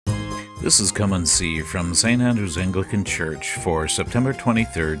This is Come and See from St. Andrew's Anglican Church for September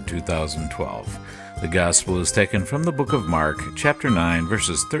 23rd, 2012. The Gospel is taken from the book of Mark, chapter 9,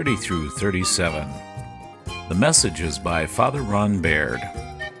 verses 30 through 37. The message is by Father Ron Baird.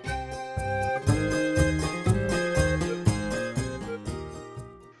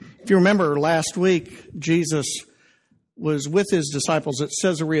 If you remember last week, Jesus was with his disciples at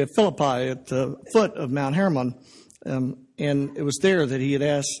Caesarea Philippi at the foot of Mount Hermon, and it was there that he had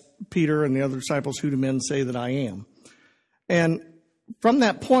asked Peter and the other disciples, "Who do men say that I am?" And from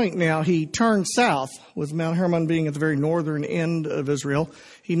that point now, he turned south, with Mount Hermon being at the very northern end of Israel.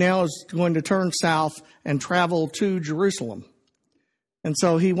 He now is going to turn south and travel to Jerusalem. And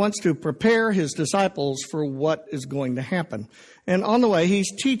so he wants to prepare his disciples for what is going to happen. And on the way,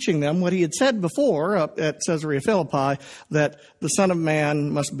 he's teaching them what he had said before up at Caesarea Philippi, that the Son of Man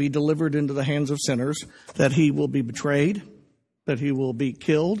must be delivered into the hands of sinners, that he will be betrayed, that he will be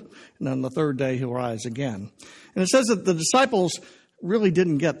killed, and on the third day he'll rise again. And it says that the disciples really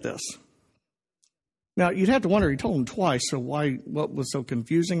didn't get this. Now, you'd have to wonder, he told them twice, so what was so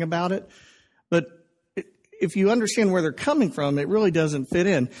confusing about it? But if you understand where they're coming from, it really doesn't fit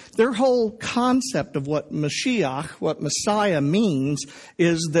in. Their whole concept of what Mashiach, what Messiah means,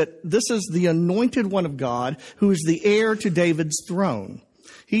 is that this is the anointed one of God who is the heir to David's throne.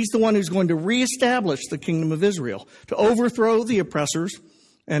 He's the one who's going to reestablish the kingdom of Israel, to overthrow the oppressors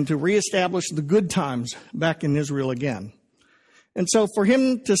and to reestablish the good times back in Israel again. And so for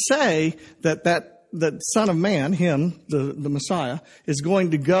him to say that Son of Man, him, the Messiah, is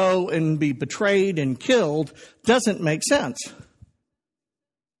going to go and be betrayed and killed doesn't make sense.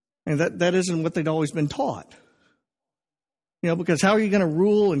 And that isn't what they'd always been taught. Because how are you going to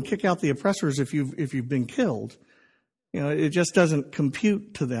rule and kick out the oppressors if you've been killed? It just doesn't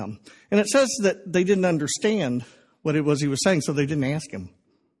compute to them. And it says that they didn't understand what it was he was saying, so they didn't ask him.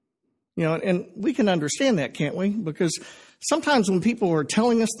 And we can understand that, can't we? Because sometimes when people are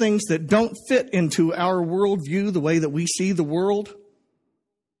telling us things that don't fit into our worldview, the way that we see the world,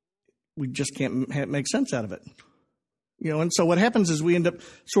 we just can't make sense out of it. And so what happens is we end up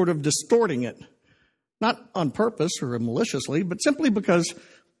sort of distorting it, not on purpose or maliciously, but simply because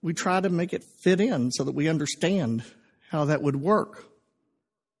we try to make it fit in so that we understand how that would work.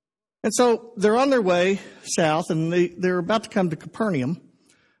 And so they're on their way south, and they're about to come to Capernaum,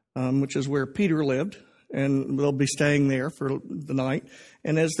 which is where Peter lived, and they'll be staying there for the night.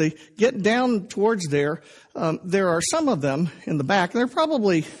 And as they get down towards there are some of them in the back. They're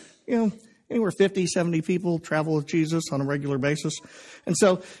probably, anywhere 50, 70 people travel with Jesus on a regular basis. And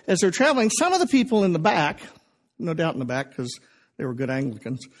so as they're traveling, some of the people in the back, no doubt in the back because they were good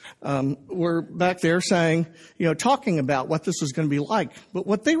Anglicans, were back there saying, talking about what this was going to be like. But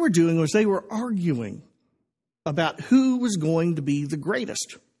what they were doing was they were arguing about who was going to be the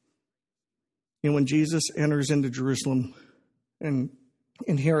greatest. When Jesus enters into Jerusalem and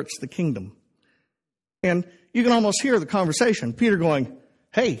inherits the kingdom. And you can almost hear the conversation. Peter going,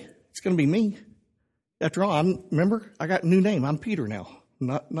 "Hey, it's going to be me. After all, remember, I got a new name. I'm Peter now.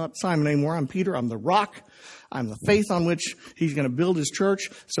 Not Simon anymore. I'm Peter. I'm the rock. I'm the faith on which he's going to build his church.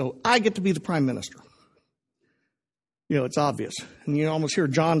 So I get to be the prime minister." It's obvious. And you almost hear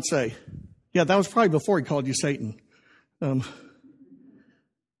John say, "Yeah, that was probably before he called you Satan."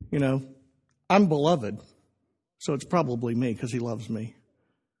 I'm beloved, so it's probably me because he loves me.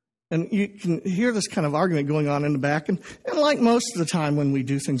 And you can hear this kind of argument going on in the back. And like most of the time when we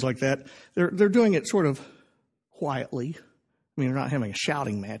do things like that, they're doing it sort of quietly. They're not having a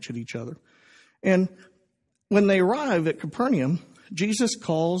shouting match at each other. And when they arrive at Capernaum, Jesus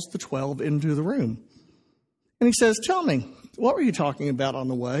calls the 12 into the room. And he says, "Tell me, what were you talking about on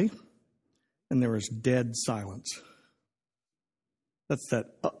the way?" And there was dead silence. That's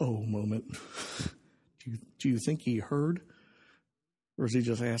that uh-oh moment. Do you think he heard? Or is he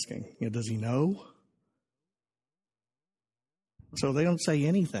just asking? Does he know? So they don't say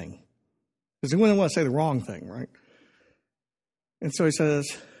anything. Because they wouldn't want to say the wrong thing, right? And so he says,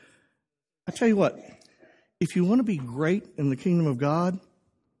 "I tell you what, if you want to be great in the kingdom of God,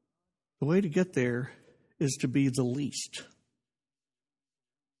 the way to get there is to be the least."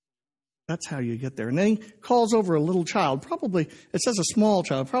 That's how you get there. And then he calls over a little child, probably, it says a small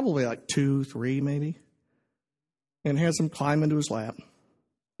child, probably like 2, 3 maybe, and has him climb into his lap.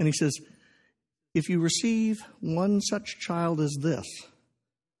 And he says, "If you receive one such child as this,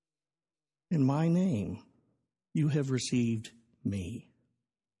 in my name, you have received me.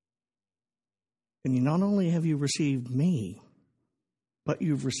 And you not only have you received me, but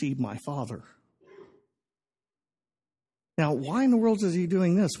you've received my Father." Now, why in the world is he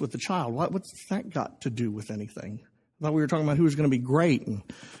doing this with the child? What's that got to do with anything? I thought we were talking about who was going to be great and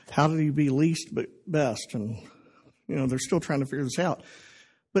how did he be least but best. And, they're still trying to figure this out.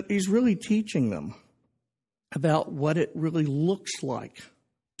 But he's really teaching them about what it really looks like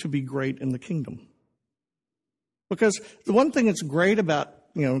to be great in the kingdom. Because the one thing that's great about,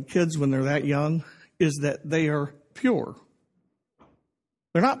 kids when they're that young is that they are pure.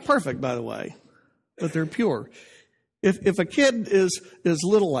 They're not perfect, by the way, but they're pure. If a kid is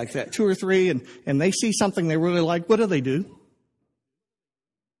little like that, 2 or 3, and they see something they really like, what do?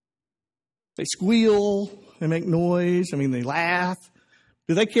 They squeal, they make noise, they laugh.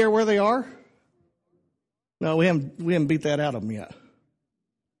 Do they care where they are? No, we haven't beat that out of them yet.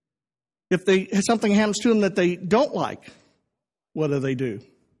 If something happens to them that they don't like, what do?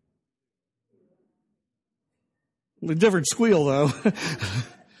 A different squeal, though.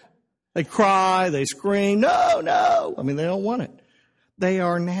 They cry, they scream, no. They don't want it. They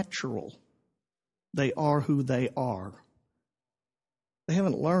are natural. They are who they are. They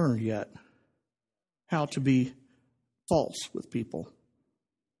haven't learned yet how to be false with people.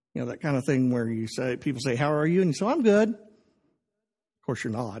 That kind of thing where people say, how are you? And you say, I'm good. Of course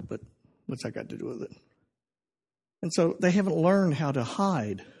you're not, but what's that got to do with it? And so they haven't learned how to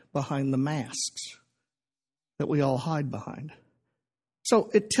hide behind the masks that we all hide behind.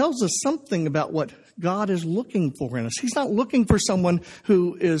 So it tells us something about what God is looking for in us. He's not looking for someone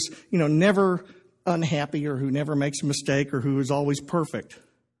who is, never unhappy or who never makes a mistake or who is always perfect.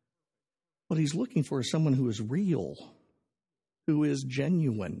 What he's looking for is someone who is real, who is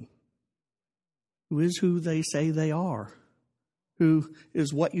genuine, who is who they say they are, who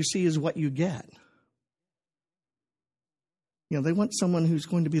is what you see is what you get. They want someone who's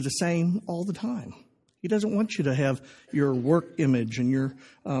going to be the same all the time. He doesn't want you to have your work image and your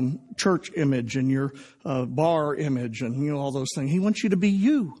church image and your bar image and all those things. He wants you to be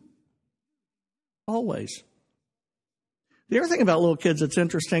you, always. The other thing about little kids that's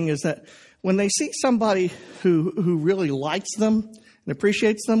interesting is that when they see somebody who really likes them and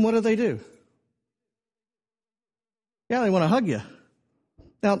appreciates them, what do? Yeah, they want to hug you.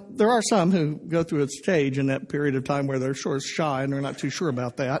 Now, there are some who go through a stage in that period of time where they're sort of shy and they're not too sure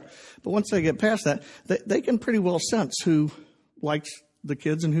about that. But once they get past that, they can pretty well sense who likes the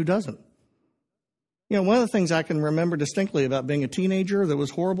kids and who doesn't. One of the things I can remember distinctly about being a teenager that was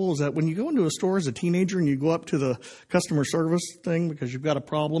horrible is that when you go into a store as a teenager and you go up to the customer service thing because you've got a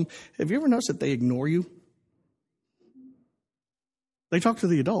problem, have you ever noticed that they ignore you? They talk to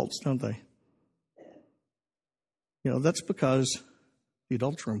the adults, don't they? That's because the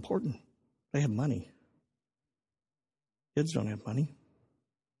adults are important. They have money. Kids don't have money.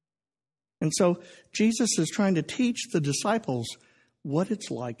 And so Jesus is trying to teach the disciples what it's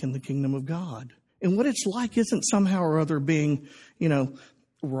like in the kingdom of God. And what it's like isn't somehow or other being, holy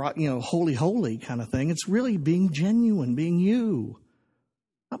kind of thing. It's really being genuine, being you.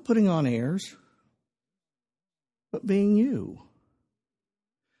 Not putting on airs, but being you.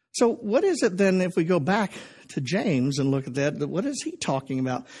 So what is it then, if we go back to James and look at that, what is he talking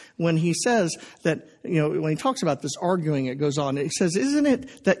about when he says that, when he talks about this arguing, it goes on, he says, isn't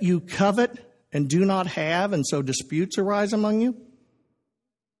it that you covet and do not have, and so disputes arise among you?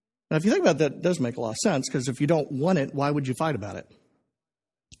 Now, if you think about that, it does make a lot of sense, because if you don't want it, why would you fight about it?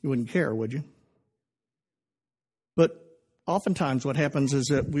 You wouldn't care, would you? But oftentimes what happens is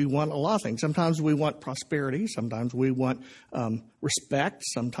that we want a lot of things. Sometimes we want prosperity. Sometimes we want respect.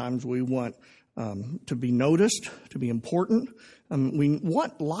 Sometimes we want to be noticed, to be important. We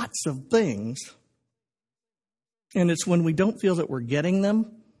want lots of things. And it's when we don't feel that we're getting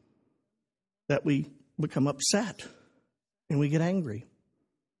them that we become upset and we get angry.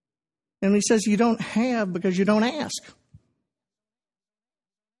 And he says you don't have because you don't ask.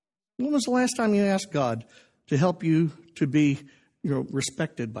 When was the last time you asked God to help you to be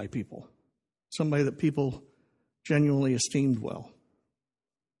respected by people? Somebody that people genuinely esteemed well.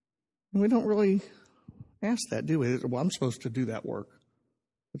 And we don't really ask that, do we? Well, I'm supposed to do that work.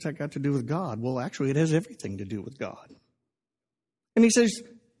 What's that got to do with God? Well, actually, it has everything to do with God. And he says,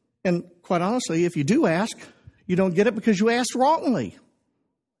 and quite honestly, if you do ask, you don't get it because you asked wrongly.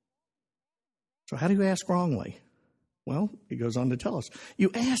 So how do you ask wrongly? Well, he goes on to tell us. You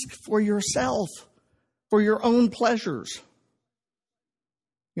ask for yourself, for your own pleasures,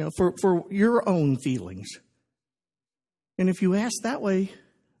 for your own feelings. And if you ask that way,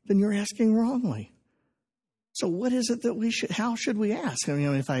 then you're asking wrongly. So what is it that how should we ask?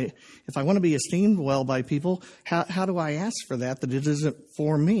 If I want to be esteemed well by people, how do I ask for that it isn't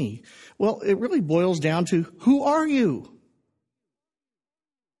for me? Well, it really boils down to, who are you?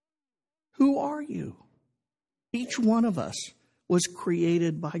 Who are you? Each one of us was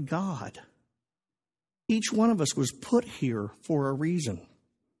created by God. Each one of us was put here for a reason.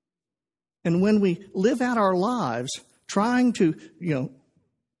 And when we live out our lives trying to,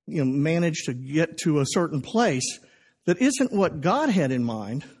 manage to get to a certain place that isn't what God had in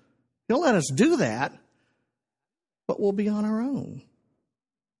mind, He'll let us do that, but we'll be on our own.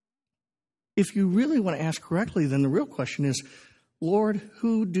 If you really want to ask correctly, then the real question is, Lord,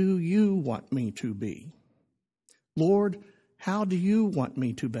 who do you want me to be? Lord, how do you want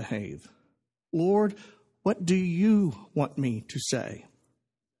me to behave? Lord, what do you want me to say?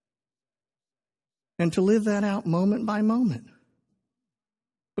 And to live that out moment by moment.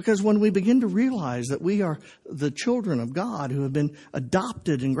 Because when we begin to realize that we are the children of God who have been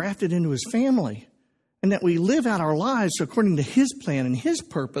adopted and grafted into His family, and that we live out our lives according to His plan and His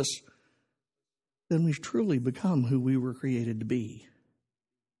purpose, then we truly become who we were created to be.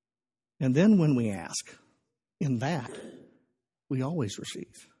 And then when we ask, in that, we always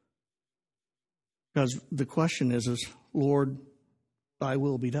receive. Because the question is, Lord, thy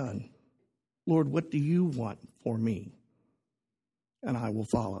will be done. Lord, what do you want for me? And I will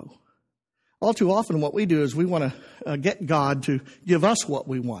follow. All too often what we do is we want to get God to give us what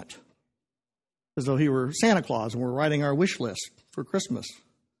we want. As though He were Santa Claus and we're writing our wish list for Christmas.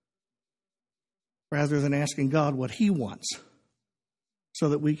 Rather than asking God what He wants so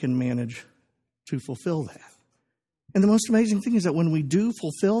that we can manage to fulfill that. And the most amazing thing is that when we do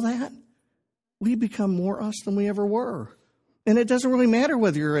fulfill that, we become more us than we ever were. And it doesn't really matter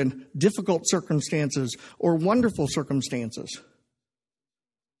whether you're in difficult circumstances or wonderful circumstances.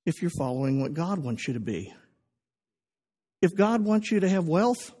 If you're following what God wants you to be. If God wants you to have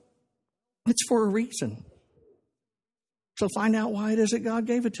wealth, it's for a reason. So find out why it is that God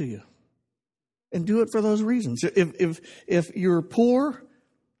gave it to you. And do it for those reasons. If you're poor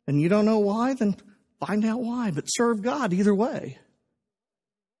and you don't know why, then find out why. But serve God either way.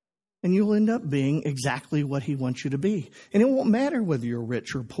 And you'll end up being exactly what He wants you to be. And it won't matter whether you're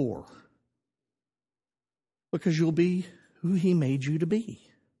rich or poor. Because you'll be who He made you to be.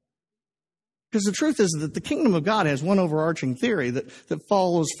 Because the truth is that the kingdom of God has one overarching theory that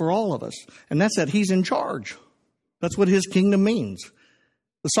follows for all of us. And that's that He's in charge. That's what His kingdom means.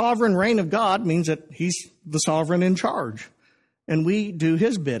 The sovereign reign of God means that He's the sovereign in charge. And we do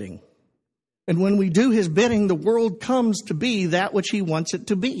His bidding. And when we do His bidding, the world comes to be that which He wants it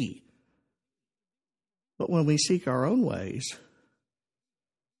to be. But when we seek our own ways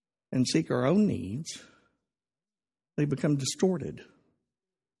and seek our own needs, they become distorted.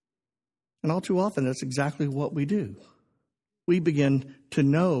 And all too often, that's exactly what we do. We begin to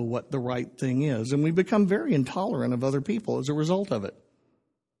know what the right thing is, and we become very intolerant of other people as a result of it.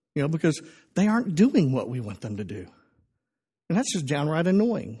 Because they aren't doing what we want them to do. And that's just downright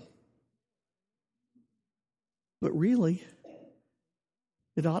annoying. But really,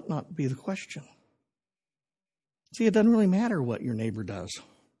 it ought not be the question. See, it doesn't really matter what your neighbor does.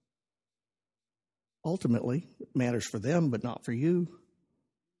 Ultimately, it matters for them, but not for you.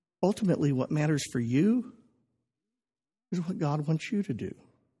 Ultimately, what matters for you is what God wants you to do.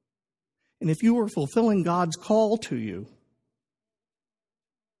 And if you are fulfilling God's call to you,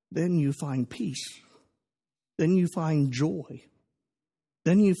 then you find peace. Then you find joy.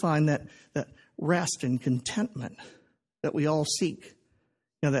 Then you find that rest and contentment that we all seek.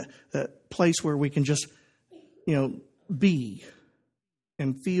 That place where we can just, be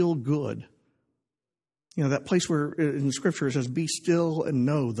and feel good. That place where in Scripture it says, be still and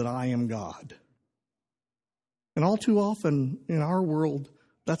know that I am God. And all too often in our world,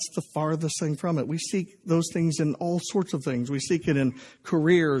 that's the farthest thing from it. We seek those things in all sorts of things. We seek it in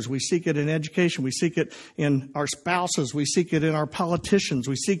careers. We seek it in education. We seek it in our spouses. We seek it in our politicians.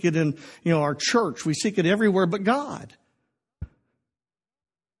 We seek it in, our church. We seek it everywhere but God.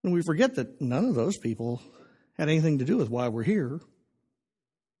 And we forget that none of those people had anything to do with why we're here.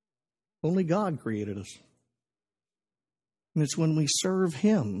 Only God created us. And it's when we serve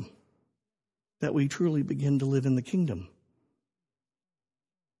Him that we truly begin to live in the kingdom.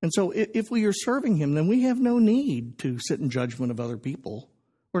 And so if we are serving Him, then we have no need to sit in judgment of other people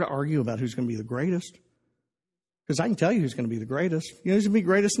or to argue about who's going to be the greatest. Because I can tell you who's going to be the greatest. You know who's going to be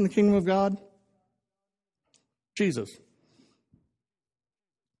greatest in the kingdom of God? Jesus.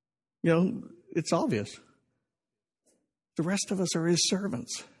 It's obvious. The rest of us are His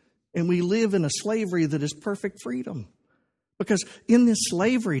servants. And we live in a slavery that is perfect freedom. Because in this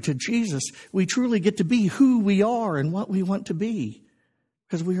slavery to Jesus, we truly get to be who we are and what we want to be.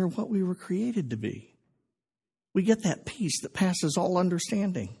 Because we are what we were created to be. We get that peace that passes all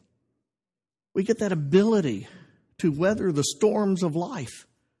understanding. We get that ability to weather the storms of life,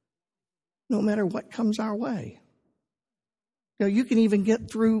 no matter what comes our way. You can even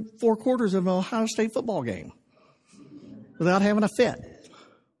get through 4 quarters of an Ohio State football game without having a fit.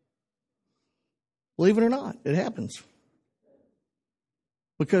 Believe it or not, it happens.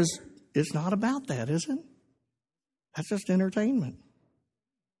 Because it's not about that, is it? That's just entertainment.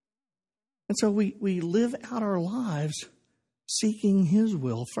 And so we live out our lives seeking His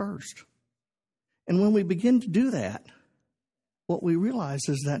will first. And when we begin to do that, what we realize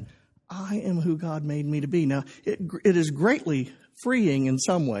is that I am who God made me to be. Now, it is greatly freeing in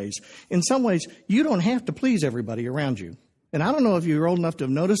some ways. In some ways, you don't have to please everybody around you. And I don't know if you're old enough to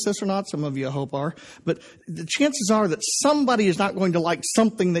have noticed this or not. Some of you, I hope, are. But the chances are that somebody is not going to like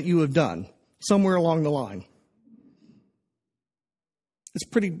something that you have done somewhere along the line. It's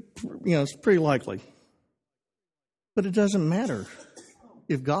pretty likely. But it doesn't matter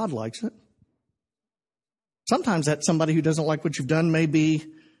if God likes it. Sometimes that somebody who doesn't like what you've done may be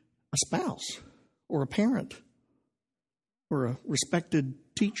a spouse or a parent or a respected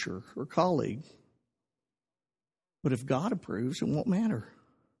teacher or colleague. But if God approves, it won't matter.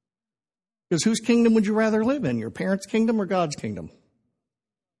 Because whose kingdom would you rather live in? Your parents' kingdom or God's kingdom?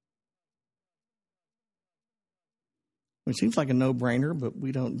 It seems like a no-brainer, but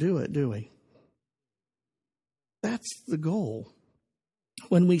we don't do it, do we? That's the goal.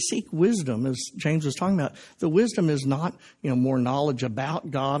 When we seek wisdom, as James was talking about, the wisdom is not, more knowledge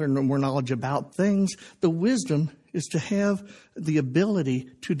about God or more knowledge about things. The wisdom is to have the ability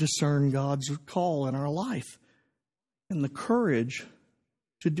to discern God's call in our life and the courage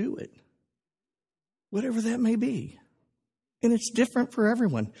to do it, whatever that may be. And it's different for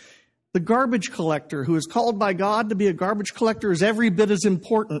everyone. The garbage collector who is called by God to be a garbage collector is every bit as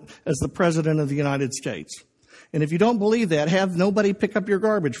important as the President of the United States. And if you don't believe that, have nobody pick up your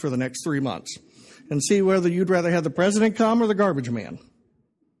garbage for the next 3 months and see whether you'd rather have the president come or the garbage man.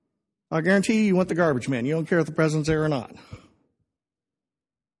 I guarantee you want the garbage man. You don't care if the president's there or not.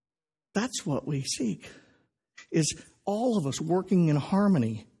 That's what we seek, is all of us working in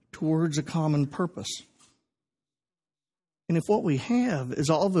harmony towards a common purpose. And if what we have is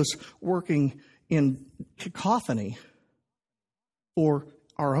all of us working in cacophony for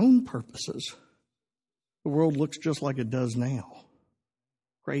our own purposes, the world looks just like it does now.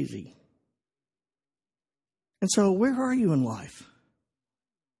 Crazy. And so where are you in life?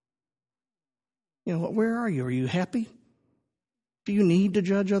 Where are you? Are you happy? Do you need to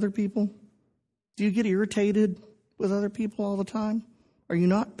judge other people? Do you get irritated with other people all the time? Are you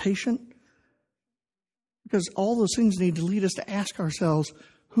not patient? Because all those things need to lead us to ask ourselves,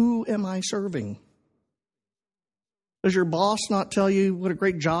 who am I serving? Does your boss not tell you what a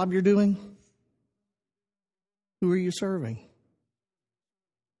great job you're doing? Who are you serving?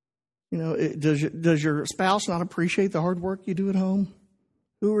 Does your spouse not appreciate the hard work you do at home?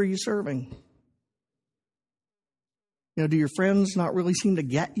 Who are you serving? Do your friends not really seem to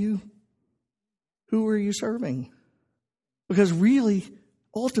get you? Who are you serving? Because really,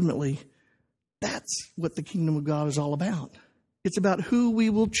 ultimately, that's what the kingdom of God is all about. It's about who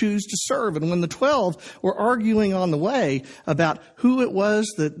we will choose to serve. And when the 12 were arguing on the way about who it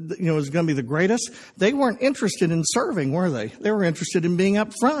was that was going to be the greatest, they weren't interested in serving, were they? They were interested in being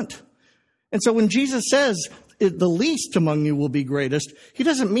up front. And so when Jesus says the least among you will be greatest, He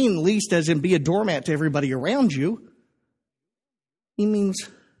doesn't mean least as in be a doormat to everybody around you. He means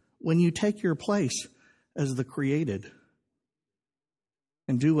when you take your place as the created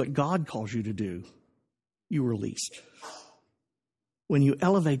and do what God calls you to do, you are least. When you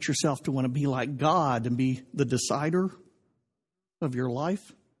elevate yourself to want to be like God and be the decider of your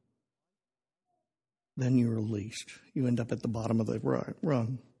life, then you're least. You end up at the bottom of the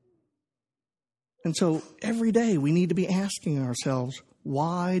rung. And so every day we need to be asking ourselves,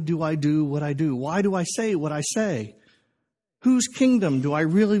 why do I do what I do? Why do I say what I say? Whose kingdom do I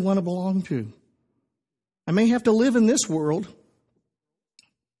really want to belong to? I may have to live in this world,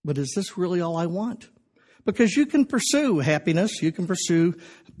 but is this really all I want? Because you can pursue happiness, you can pursue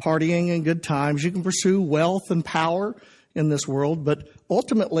partying and good times, you can pursue wealth and power in this world, but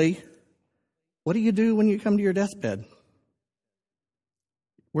ultimately, what do you do when you come to your deathbed?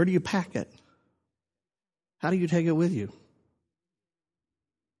 Where do you pack it? How do you take it with you?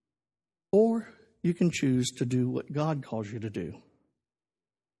 Or you can choose to do what God calls you to do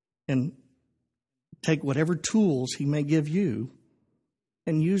and take whatever tools He may give you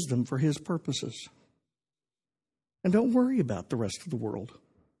and use them for His purposes. And don't worry about the rest of the world.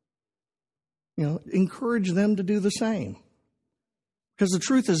 Encourage them to do the same. Because the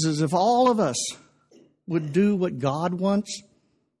truth is if all of us would do what God wants,